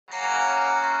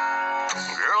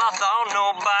thought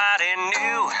nobody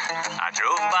knew. I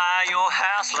drove by your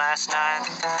house last night,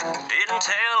 didn't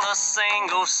tell a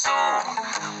single soul.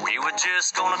 We were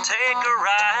just gonna take a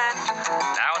ride.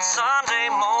 Now it's Sunday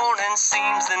morning,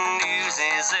 seems the news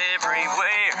is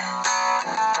everywhere.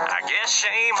 I guess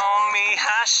shame on me,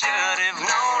 I should have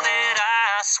known it.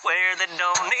 I swear they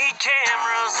don't need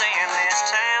cameras in this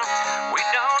town. We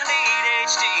don't need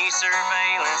HD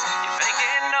surveillance. You're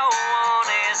thinking no one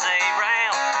is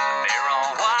around. They're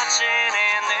all watching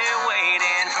and they're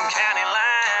waiting from county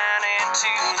line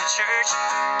into the church,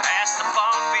 past the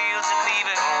ball fields and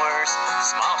even worse.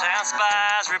 Small town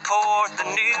spies report the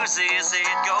news as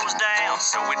it goes down.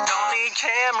 So we don't need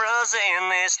cameras in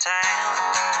this town.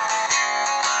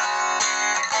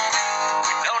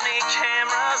 We don't need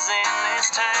cameras in this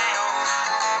town.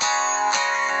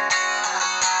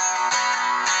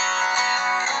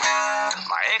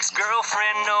 My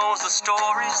ex-girlfriend knows the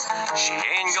stories. She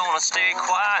ain't gonna stay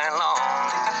quiet long.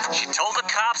 She told the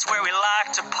cops where we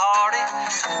like to party,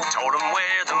 told them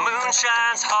where the moon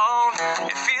shines hard.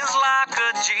 It feels like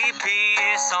a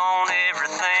GPS on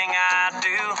everything I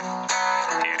do.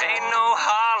 It ain't no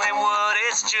Hollywood,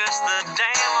 it's just the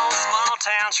damn old small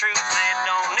town truth. They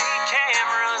don't need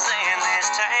cameras in this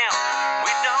town.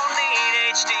 We don't need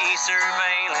HD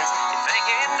surveillance. You're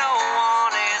thinking no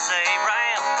one is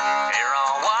around. They're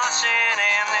all watching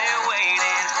and they're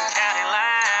waiting from county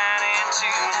line into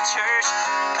the church,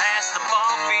 past the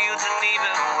ball fields and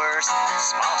even worse.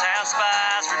 Small town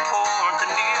spies report the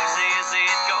news as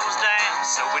it goes down.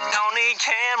 So we don't need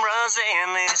cameras in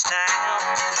this town.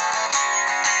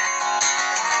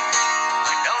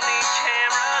 We don't need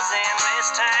cameras in this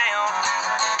town.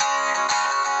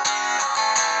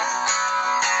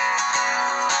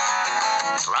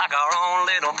 It's like our own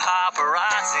little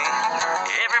paparazzi.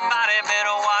 Everybody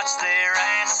better watch their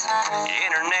ass. The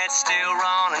internet's still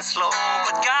running slow,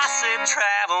 but gossip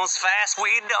travels fast.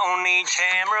 We don't need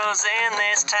cameras in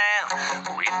this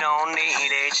town. We don't need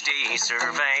HD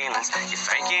surveillance. You're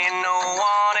thinking no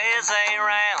one is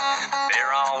around.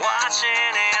 They're all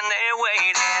watching and they're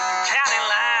waiting. County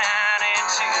line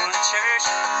into the church,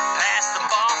 past the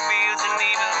ball fields and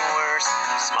even worse.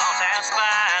 Small town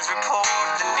spies report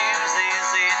the news as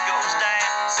it goes down.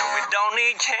 So we don't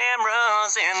need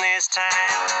cameras in this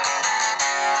town.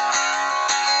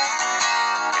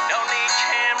 We don't need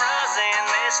cameras in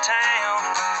this town.